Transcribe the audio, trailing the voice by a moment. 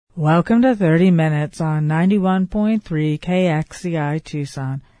Welcome to 30 Minutes on 91.3 KXCI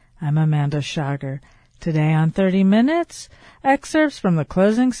Tucson. I'm Amanda Schager. Today on 30 Minutes, excerpts from the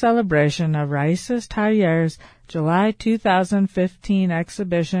closing celebration of Raices Taller's July 2015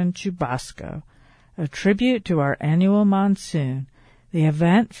 exhibition Chubasco, a tribute to our annual monsoon. The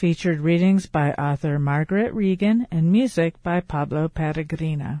event featured readings by author Margaret Regan and music by Pablo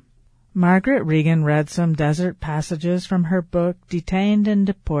Peregrina. Margaret Regan read some desert passages from her book Detained and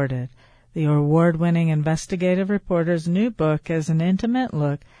Deported. The award-winning investigative reporter's new book is an intimate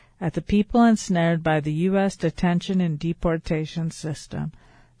look at the people ensnared by the U.S. detention and deportation system,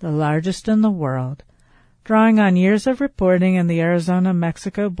 the largest in the world. Drawing on years of reporting in the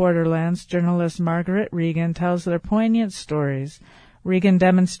Arizona-Mexico borderlands, journalist Margaret Regan tells their poignant stories. Regan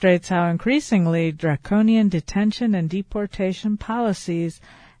demonstrates how increasingly draconian detention and deportation policies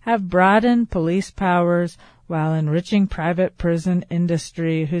have broadened police powers while enriching private prison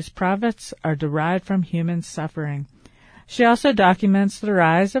industry whose profits are derived from human suffering. She also documents the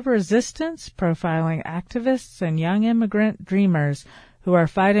rise of resistance, profiling activists and young immigrant dreamers who are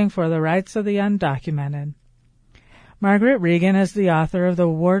fighting for the rights of the undocumented. Margaret Regan is the author of the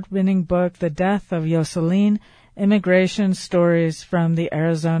award-winning book The Death of Jocelyn, Immigration Stories from the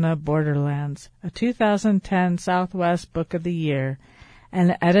Arizona Borderlands, a 2010 Southwest Book of the Year.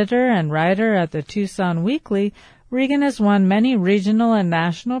 An editor and writer at the Tucson Weekly, Regan has won many regional and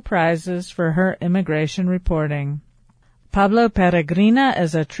national prizes for her immigration reporting. Pablo Peregrina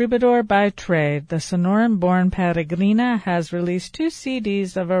is a troubadour by trade. The Sonoran-born Peregrina has released 2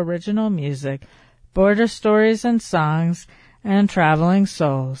 CDs of original music, Border Stories and Songs, and Traveling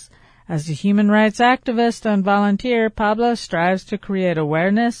Souls. As a human rights activist and volunteer, Pablo strives to create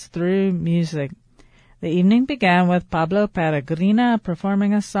awareness through music. The evening began with Pablo Peregrina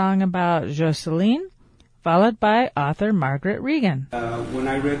performing a song about Jocelyn, followed by author Margaret Regan. When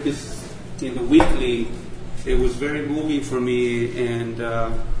I read this in the Weekly, it was very moving for me, and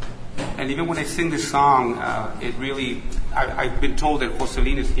even when I sing this song, it really, I've been told that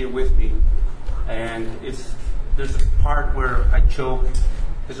Jocelyn is here with me, and there's a part where I choke.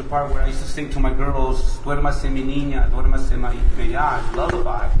 There's a part where I used to sing to my girls, "Duérmase mi niña, duérmase mi ya,"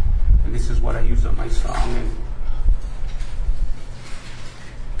 lullaby. And this is what I use on my song.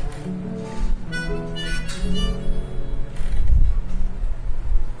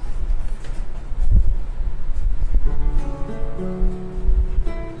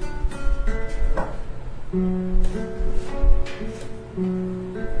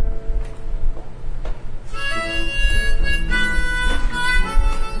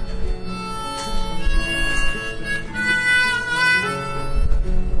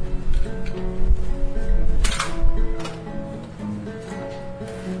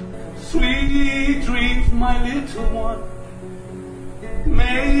 Sweet dreams, my little one,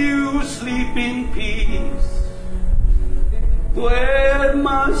 may you sleep in peace.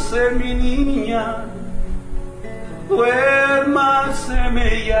 Duérmase mi niña, duérmase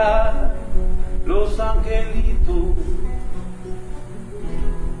ya, los angelitos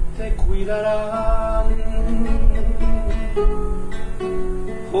te cuidarán.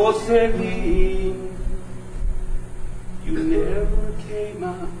 Jocelyn, you never came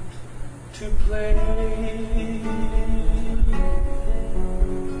out to play.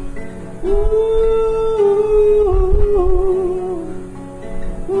 Ooh,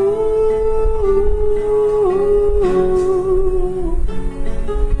 ooh,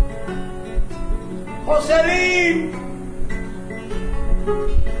 Jocelyn,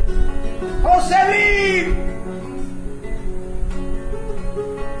 Jocelyn,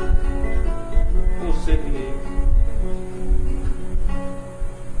 Jocelyn.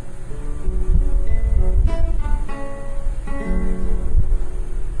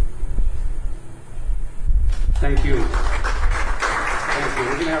 Thank you. Thank you.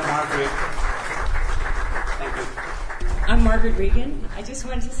 We're going to have Margaret. Thank you. I'm Margaret Regan. I just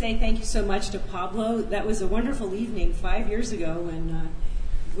wanted to say thank you so much to Pablo. That was a wonderful evening 5 years ago when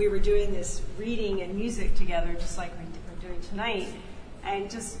we were doing this reading and music together, just like we're doing tonight. And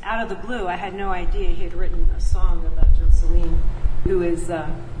just out of the blue, I had no idea he had written a song about Jocelyn, who is a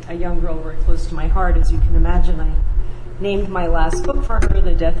young girl very close to my heart. As you can imagine, I named my last book for her,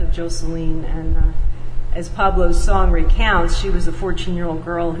 The Death of Jocelyn, and as Pablo's song recounts, she was a 14-year-old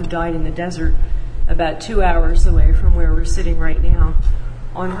girl who died in the desert about 2 hours away from where we're sitting right now,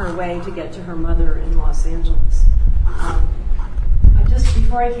 on her way to get to her mother in Los Angeles. Just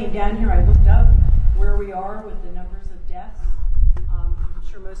before I came down here, I looked up where we are with the numbers of deaths. I'm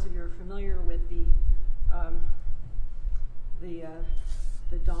sure most of you are familiar with the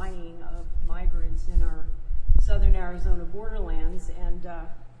dying of migrants in our southern Arizona borderlands, and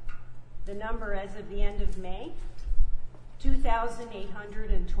The number as of the end of May,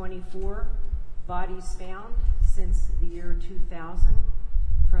 2,824 bodies found since the year 2000.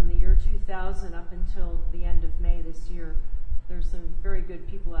 From the year 2000 up until the end of May this year, there's some very good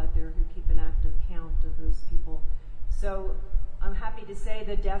people out there who keep an active count of those people. So I'm happy to say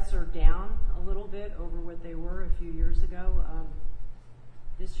the deaths are down a little bit over what they were a few years ago.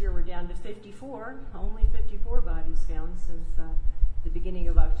 This year we're down to 54, only 54 bodies found since the beginning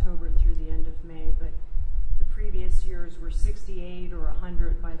of October through the end of May. But the previous years were 68 or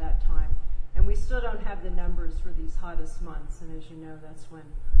 100 by that time. And we still don't have the numbers for these hottest months. And as you know, that's when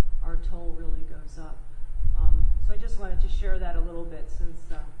our toll really goes up. So I just wanted to share that a little bit since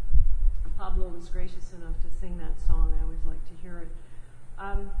Pablo was gracious enough to sing that song. I always like to hear it.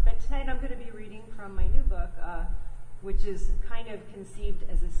 But tonight I'm going to be reading from my new book, which is kind of conceived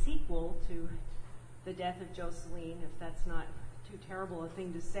as a sequel to The Death of Jocelyn, if that's not too terrible a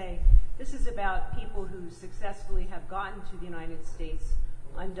thing to say. This is about people who successfully have gotten to the United States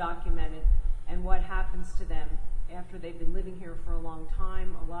undocumented and what happens to them after they've been living here for a long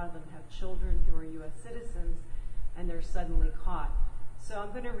time. A lot of them have children who are U.S. citizens, and they're suddenly caught. So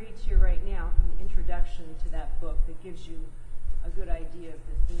I'm going to read to you right now from the introduction to that book that gives you a good idea of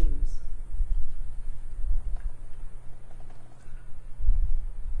the themes.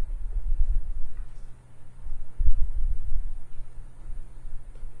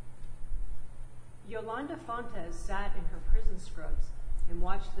 Yolanda Fontes sat in her prison scrubs and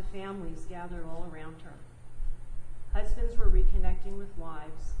watched the families gather all around her. Husbands were reconnecting with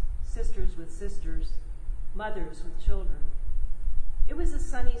wives, sisters with sisters, mothers with children. It was a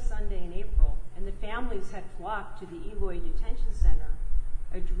sunny Sunday in April, and the families had flocked to the Eloy Detention Center,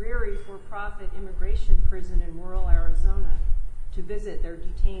 a dreary for-profit immigration prison in rural Arizona, to visit their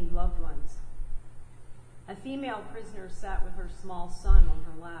detained loved ones. A female prisoner sat with her small son on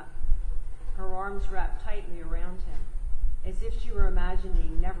her lap, her arms wrapped tightly around him, as if she were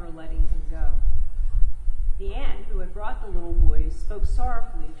imagining never letting him go. The aunt who had brought the little boy spoke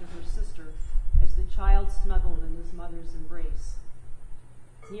sorrowfully to her sister as the child snuggled in his mother's embrace.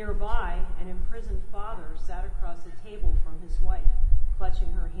 Nearby, an imprisoned father sat across a table from his wife,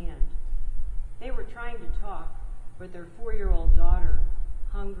 clutching her hand. They were trying to talk, but their 4-year-old daughter,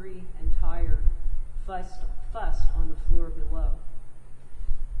 hungry and tired, fussed on the floor below.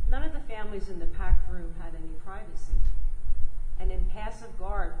 None of the families in the packed room had any privacy. An impassive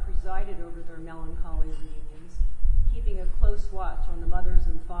guard presided over their melancholy reunions, keeping a close watch on the mothers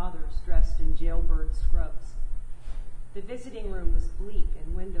and fathers dressed in jailbird scrubs. The visiting room was bleak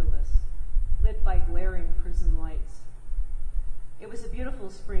and windowless, lit by glaring prison lights. It was a beautiful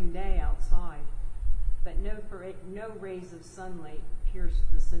spring day outside, but no rays of sunlight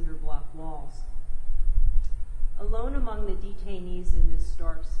pierced the cinder block walls. Alone among the detainees in this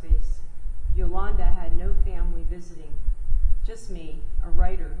dark space, Yolanda had no family visiting, just me, a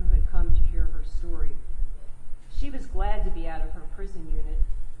writer who had come to hear her story. She was glad to be out of her prison unit,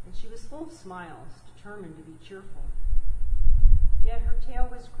 and she was full of smiles, determined to be cheerful. Yet her tale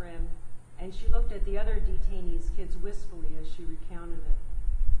was grim, and she looked at the other detainees' kids wistfully as she recounted it.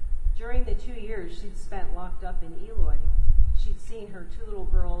 During the 2 years she'd spent locked up in Eloy, she'd seen her 2 little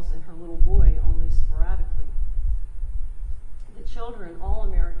girls and her little boy only sporadically. The children, all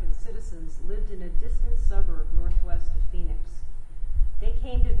American citizens, lived in a distant suburb northwest of Phoenix. They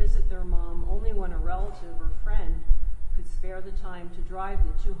came to visit their mom only when a relative or friend could spare the time to drive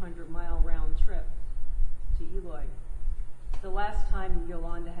the 200-mile round trip to Eloy. The last time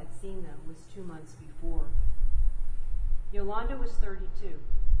Yolanda had seen them was 2 months before. Yolanda was 32.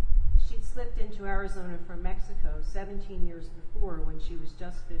 She'd slipped into Arizona from Mexico 17 years before when she was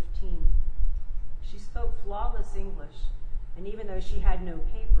just 15. She spoke flawless English, and even though she had no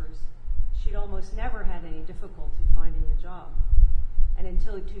papers, she'd almost never had any difficulty finding a job. And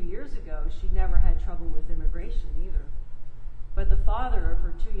until 2 years ago, she'd never had trouble with immigration either. But the father of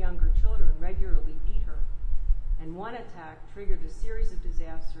her 2 younger children regularly beat her, and one attack triggered a series of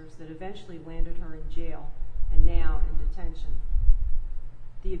disasters that eventually landed her in jail and now in detention.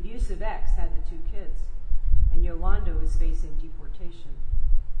 The abusive ex had the 2 kids, and Yolanda was facing deportation.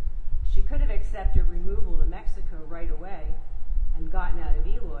 She could have accepted removal to Mexico right away and gotten out of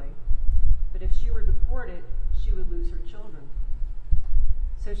Eloy, but if she were deported, she would lose her children.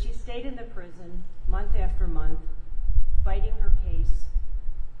 So she stayed in the prison month after month, fighting her case,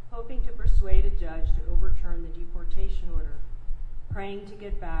 hoping to persuade a judge to overturn the deportation order, praying to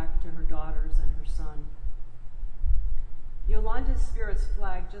get back to her daughters and her son. Yolanda's spirits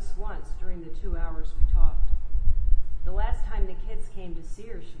flagged just once during the 2 hours we talked. The last time the kids came to see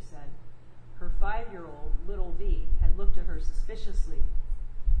her, she said, her 5-year-old, little V, had looked at her suspiciously.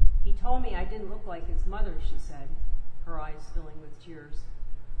 He told told me I didn't look like his mother, she said, her eyes filling with tears.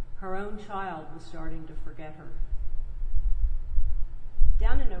 Her own child was starting to forget her.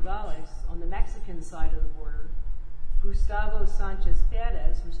 Down in Nogales, on the Mexican side of the border, Gustavo Sanchez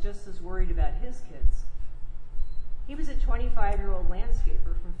Perez was just as worried about his kids. He was a 25-year-old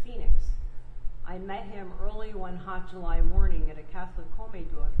landscaper from Phoenix. I met him early one hot July morning at a Catholic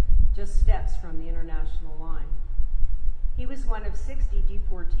comedor just steps from the international line. He was one of 60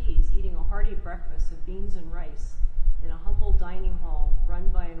 deportees eating a hearty breakfast of beans and rice in a humble dining hall run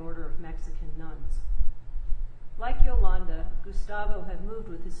by an order of Mexican nuns. Like Yolanda, Gustavo had moved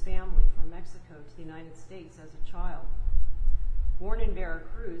with his family from Mexico to the United States as a child. Born in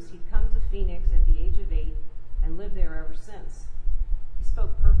Veracruz, he'd come to Phoenix at the age of 8 and lived there ever since. He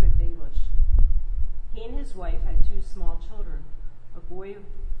spoke perfect English. He and his wife had 2 small children, a boy of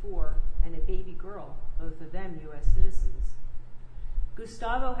 4 and a baby girl, both of them U.S. citizens.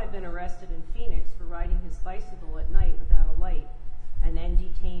 Gustavo had been arrested in Phoenix for riding his bicycle at night without a light and then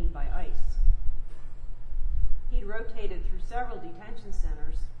detained by ICE. He'd rotated through several detention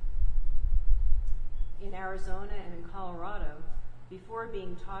centers in Arizona and in Colorado before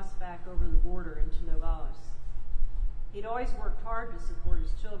being tossed back over the border into Nogales. He'd always worked hard to support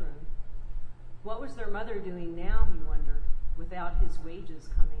his children. What was their mother doing now, he wondered, without his wages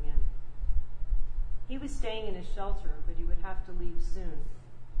coming in? He was staying in a shelter, but he would have to leave soon.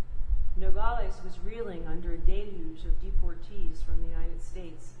 Nogales was reeling under a deluge of deportees from the United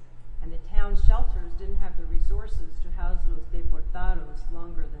States, and the town shelters didn't have the resources to house los deportados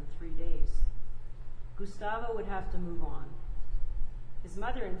longer than 3 days. Gustavo would have to move on. His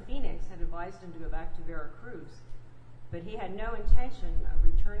mother in Phoenix had advised him to go back to Veracruz, but he had no intention of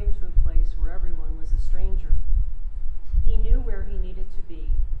returning to a place where everyone was a stranger. He knew where he needed to be,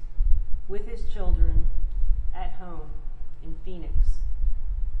 with his children, at home, in Phoenix.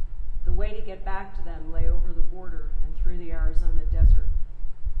 The way to get back to them lay over the border and through the Arizona desert,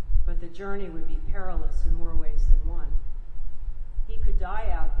 but the journey would be perilous in more ways than one. He could die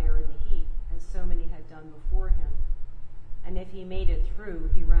out there in the heat, as so many had done before him, and if he made it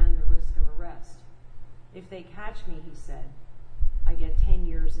through, he ran the risk of arrest. If they catch me, he said, I get 10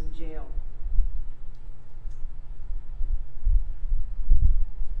 years in jail.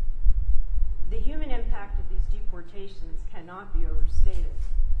 The human impact of these deportations cannot be overstated.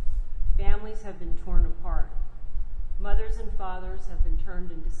 Families have been torn apart. Mothers and fathers have been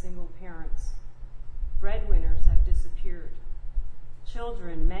turned into single parents. Breadwinners have disappeared.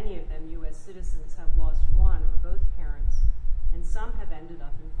 Children, many of them U.S. citizens, have lost one or both parents, and some have ended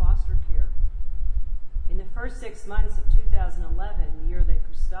up in foster care. In the first 6 months of 2011, the year that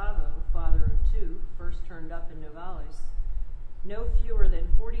Gustavo, father of 2, first turned up in Nogales, no fewer than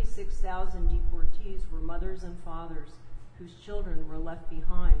 46,000 deportees were mothers and fathers whose children were left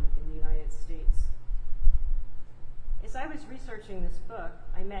behind in the United States. As I was researching this book,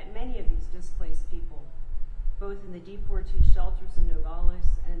 I met many of these displaced people, both in the deportee shelters in Nogales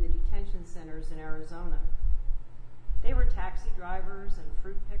and in the detention centers in Arizona. They were taxi drivers and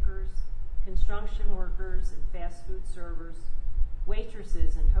fruit pickers, construction workers and fast food servers,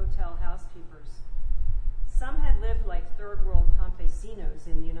 waitresses and hotel housekeepers. Some had lived like third world campesinos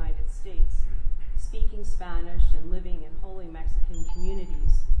in the United States, speaking Spanish and living in wholly Mexican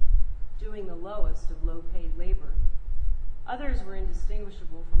communities, doing the lowest of low-paid labor. Others were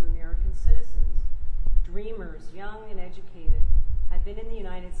indistinguishable from American citizens. Dreamers, young and educated, had been in the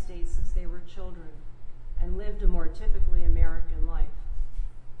United States since they were children and lived a more typically American life.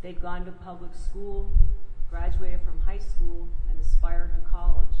 They'd gone to public school, graduated from high school, and aspired to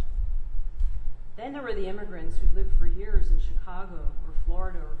college. Then there were the immigrants who lived for years in Chicago or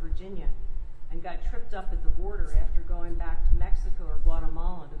Florida or Virginia and got tripped up at the border after going back to Mexico or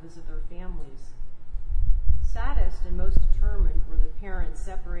Guatemala to visit their families. Saddest and most determined were the parents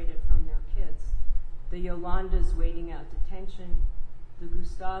separated from their kids, the Yolandas waiting out detention, the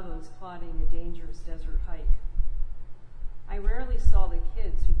Gustavos plotting a dangerous desert hike. I rarely saw the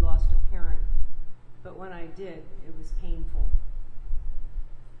kids who'd lost a parent, but when I did, it was painful.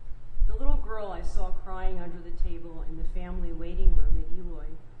 The little girl I saw crying under the table in the family waiting room at Eloy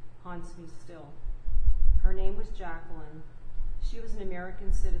haunts me still. Her name was Jacqueline. She was an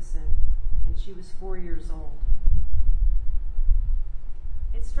American citizen, and she was 4 years old.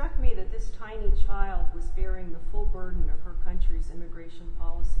 It struck me that this tiny child was bearing the full burden of her country's immigration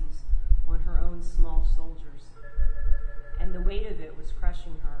policies on her own small soldiers, and the weight of it was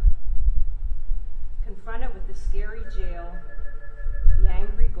crushing her. Confronted with the scary jail, the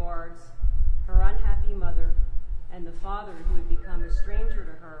angry guards, her unhappy mother, and the father who had become a stranger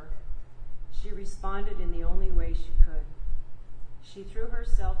to her, she responded in the only way she could. She threw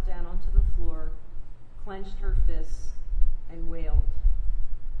herself down onto the floor, clenched her fists, and wailed.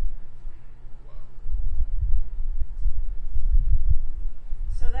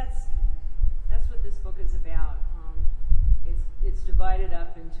 So that's what this book is about. It's divided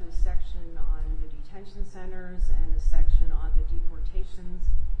up into a section on the detention centers and a section on the deportations,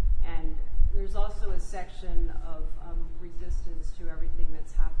 and there's also a section of resistance to everything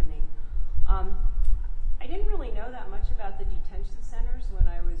that's happening. I didn't really know that much about the detention centers when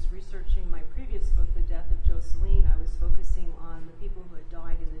I was researching my previous book, The Death of Jocelyn. I was focusing on the people who had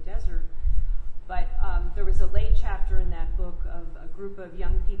died in the desert. But there was a late chapter in that book of a group of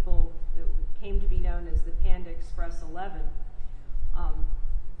young people that came to be known as the Panda Express 11.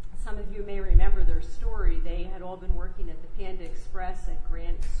 Some of you may remember their story. They had all been working at the Panda Express at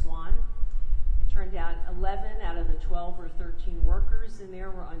Grant and Swan. It turned out 11 out of the 12 or 13 workers in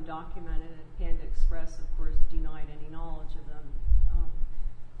there were undocumented, and Panda Express, of course, denied any knowledge of them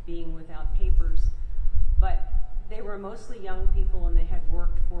being without papers. But they were mostly young people, and they had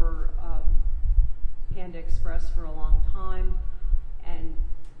worked for Panda Express for a long time, and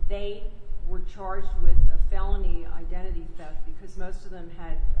they were charged with a felony identity theft because most of them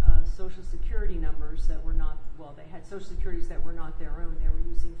had social security numbers that were not, well, they had social securities that were not their own. They were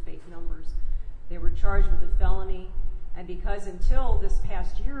using fake numbers. They were charged with a felony, and because until this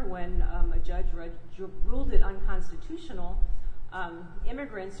past year when a judge ruled it unconstitutional,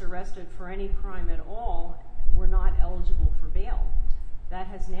 immigrants arrested for any crime at all were not eligible for bail. That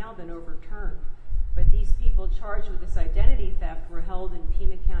has now been overturned. But these people charged with this identity theft were held in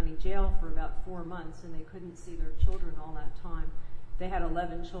Pima County Jail for about 4 months, and they couldn't see their children all that time. They had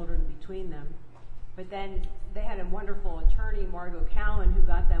 11 children between them. But then they had a wonderful attorney, Margot Cowan, who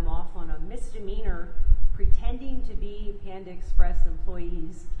got them off on a misdemeanor pretending to be Panda Express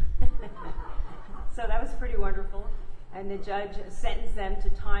employees. So that was pretty wonderful. And the judge sentenced them to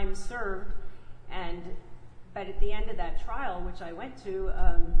time served. But at the end of that trial, which I went to,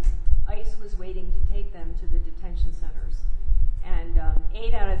 ICE was waiting to take them to the detention centers. And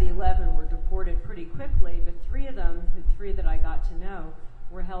 8 out of the 11 were deported pretty quickly, but 3 of them, the 3 that I got to know,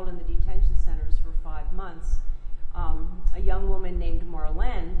 were held in the detention centers for 5 months. A young woman named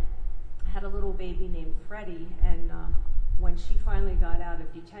Marlene had a little baby named Freddie, and when she finally got out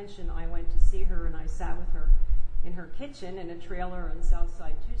of detention, I went to see her, and I sat with her in her kitchen in a trailer in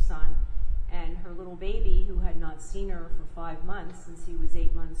Southside Tucson. And her little baby, who had not seen her for 5 months since he was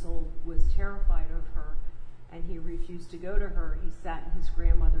 8 months old, was terrified of her, and he refused to go to her. He sat in his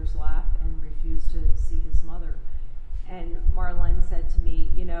grandmother's lap and refused to see his mother. And Marlene said to me,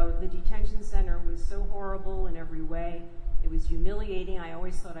 you know, the detention center was so horrible in every way. It was humiliating. I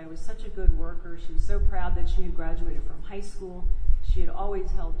always thought I was such a good worker. She was so proud that she had graduated from high school. She had always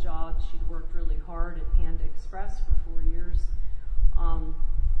held jobs. She'd worked really hard at Panda Express for 4 years.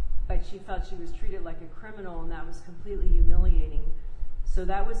 But she felt she was treated like a criminal, and that was completely humiliating. So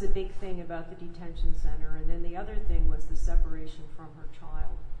that was a big thing about the detention center. And then the other thing was the separation from her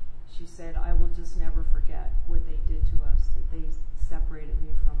child. She said, I will just never forget what they did to us, that they separated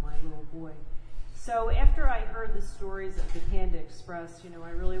me from my little boy. So after I heard the stories of the Panda Express, you know,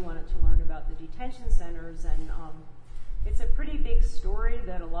 I really wanted to learn about the detention centers, and it's a pretty big story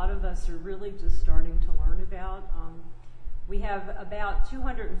that a lot of us are really just starting to learn about. We have about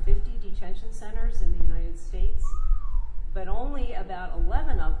 250 detention centers in the United States, but only about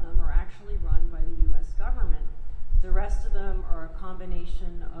 11 of them are actually run by the U.S. government. The rest of them are a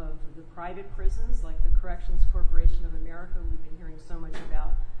combination of the private prisons, like the Corrections Corporation of America we've been hearing so much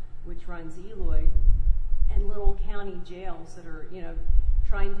about, which runs Eloy, and little county jails that are, you know,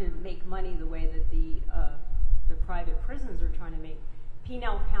 trying to make money the way that the private prisons are trying to make.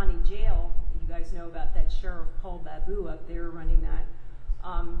 Pinal County Jail, you guys know about that Sheriff Paul Babu up there running that.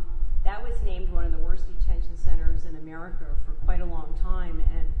 That was named one of the worst detention centers in America for quite a long time,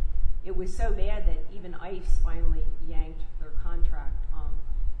 and it was so bad that even ICE finally yanked their contract.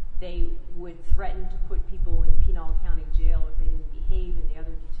 They would threaten to put people in Pinal County Jail if they didn't behave in the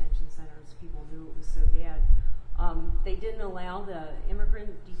other detention centers. People knew it was so bad. They didn't allow the immigrant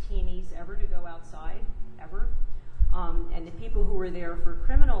detainees ever to go outside, ever. And the people who were there for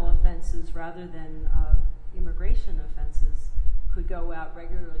criminal offenses rather than immigration offenses could go out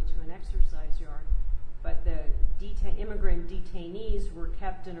regularly to an exercise yard. But the immigrant detainees were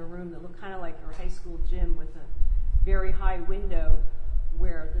kept in a room that looked kind of like their high school gym with a very high window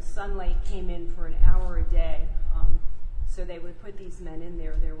where the sunlight came in for an hour a day. So they would put these men in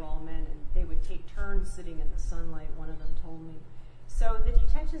there, they were all men, and they would take turns sitting in the sunlight, one of them told me. So the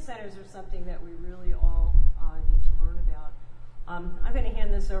detention centers are something that we really all need to learn about. I'm going to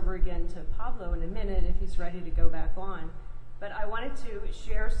hand this over again to Pablo in a minute if he's ready to go back on. But I wanted to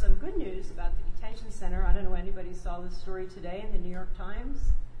share some good news about the detention center. I don't know if anybody saw this story today in the New York Times.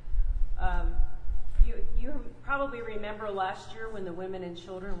 You probably remember last year when the women and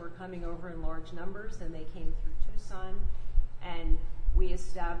children were coming over in large numbers, and they came through Tucson, and we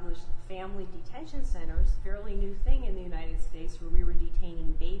established family detention centers, fairly new thing in the United States, where we were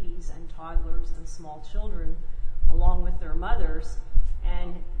detaining babies and toddlers and small children along with their mothers.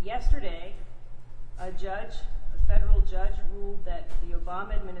 And yesterday, a federal judge ruled that the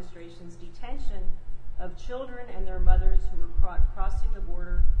Obama administration's detention of children and their mothers who were crossing the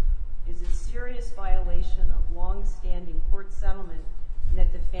border is a serious violation of long-standing court settlement, and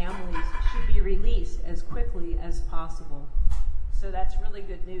that the families should be released as quickly as possible. So that's really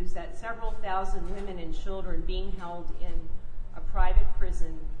good news, that several thousand women and children being held in a private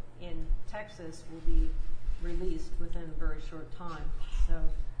prison in Texas will be released within a very short time. So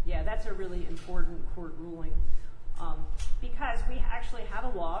yeah, that's a really important court ruling. Because we actually have a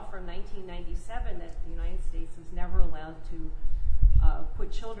law from 1997 that the United States is never allowed to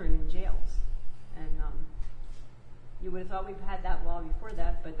put children in jails. And you would have thought we've had that law before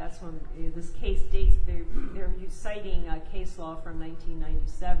that, but that's when this case dates. They're citing a case law from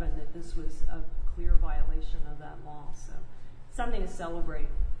 1997 that this was a clear violation of that law. So something to celebrate.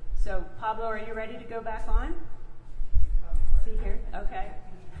 So Pablo, are you ready to go back on? See here? Okay.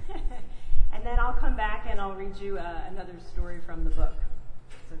 And then I'll come back and I'll read you another story from the book.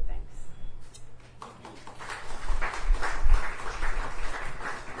 So thanks.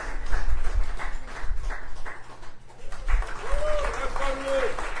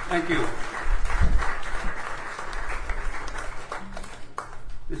 Thank you.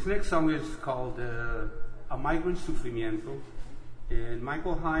 This next song is called A Migrant Sufrimiento. And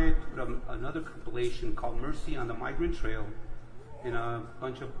Michael Hyatt put another compilation called Mercy on the Migrant Trail, and a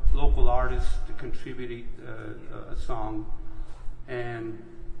bunch of local artists contributed a song. And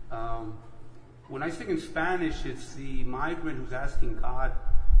when I sing in Spanish, it's the migrant who's asking God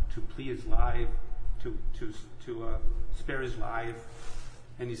to plead his life, to spare his life.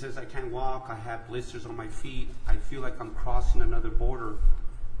 And he says, I can't walk, I have blisters on my feet, I feel like I'm crossing another border.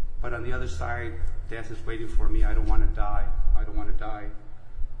 But on the other side, death is waiting for me, I don't want to die, I don't want to die.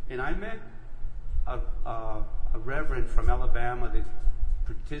 And I met a reverend from Alabama that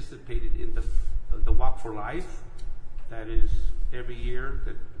participated in the Walk for Life. That is every year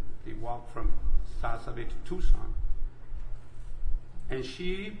that they walk from Sasabe to Tucson. And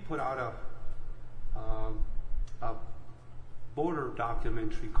she put out a border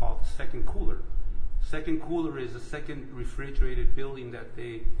documentary called Second Cooler. Second Cooler is a second refrigerated building that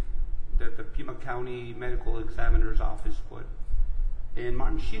the Pima County Medical Examiner's Office put. And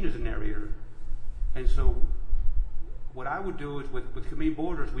Martin Sheen is a narrator. And so what I would do is with Humane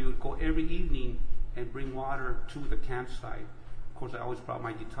Borders, we would go every evening and bring water to the campsite. Of course, I always brought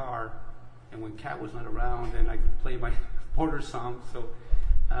my guitar, and when Kat was not around, then I could play my border songs.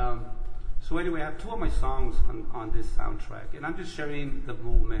 So anyway, I have two of my songs on this soundtrack, and I'm just sharing the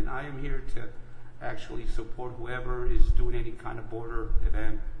movement. I am here to actually support whoever is doing any kind of border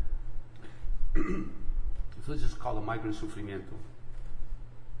event. So this is called A Migrant Sufrimiento.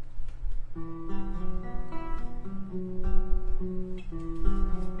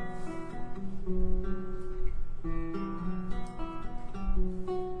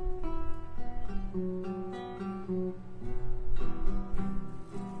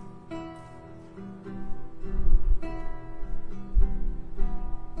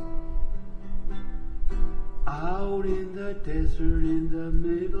 Out in the desert in the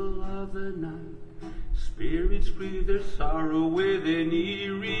middle of the night, spirits grieve their sorrow with an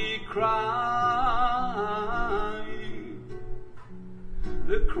eerie cry.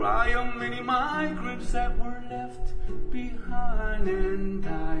 The cry of many migrants that were left behind and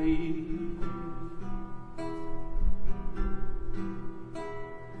died.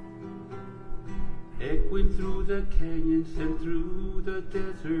 Echoing through the canyons and through the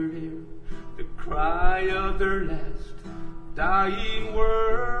desert air, the cry of their last dying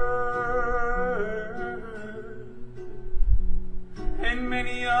word. And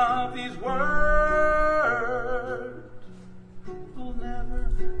many of these words will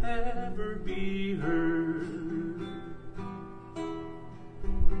never ever be heard.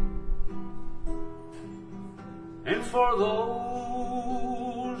 And for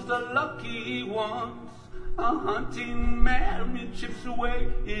those, the lucky ones, a haunting memory chips away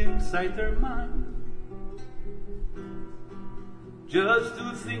inside their mind. Just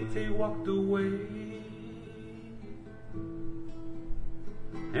to think they walked away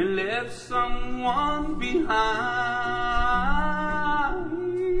and left someone behind,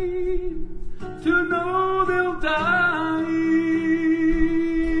 to know they'll die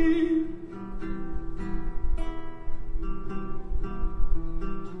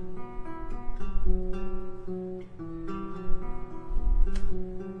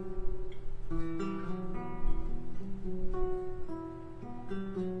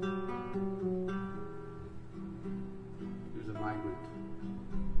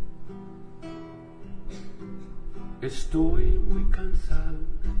Estoy muy cansado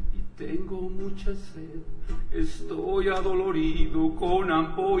y tengo mucha sed. Estoy adolorido con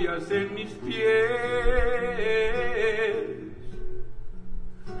ampollas en mis pies.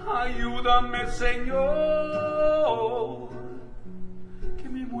 Ayúdame, Señor, que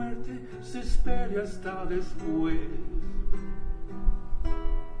mi muerte se espere hasta después.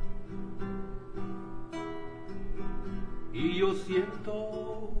 Y yo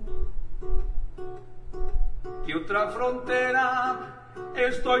siento que otra frontera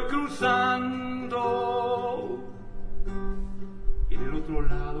estoy cruzando, y en el otro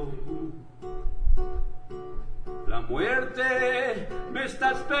lado la muerte me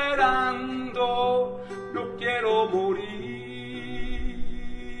está esperando. No quiero morir.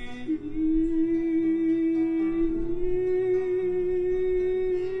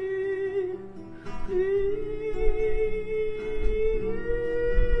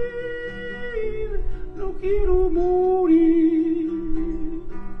 No quiero morir.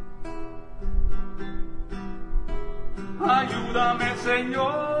 Ayúdame,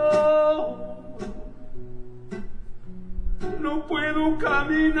 Señor. No puedo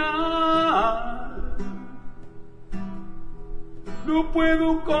caminar, no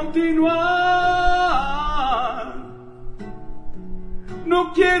puedo continuar,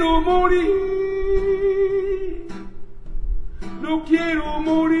 no quiero morir, no quiero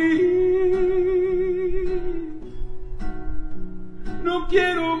morir, no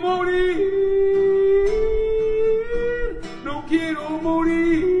quiero morir, no quiero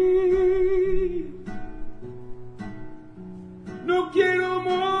morir. No quiero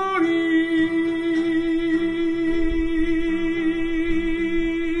morir.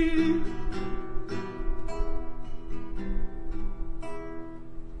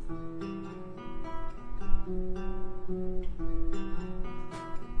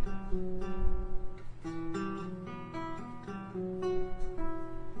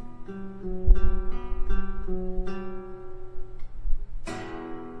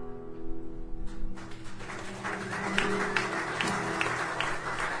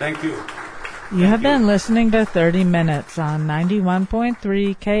 Thank you. You have been listening to 30 Minutes on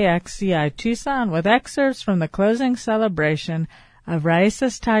 91.3 KXCI Tucson with excerpts from the closing celebration of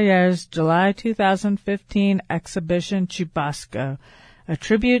Raices Taller's July 2015 exhibition Chubasco, a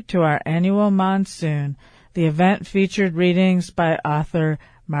tribute to our annual monsoon. The event featured readings by author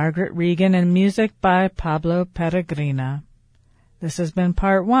Margaret Regan and music by Pablo Peregrina. This has been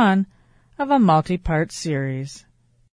part one of a multi-part series.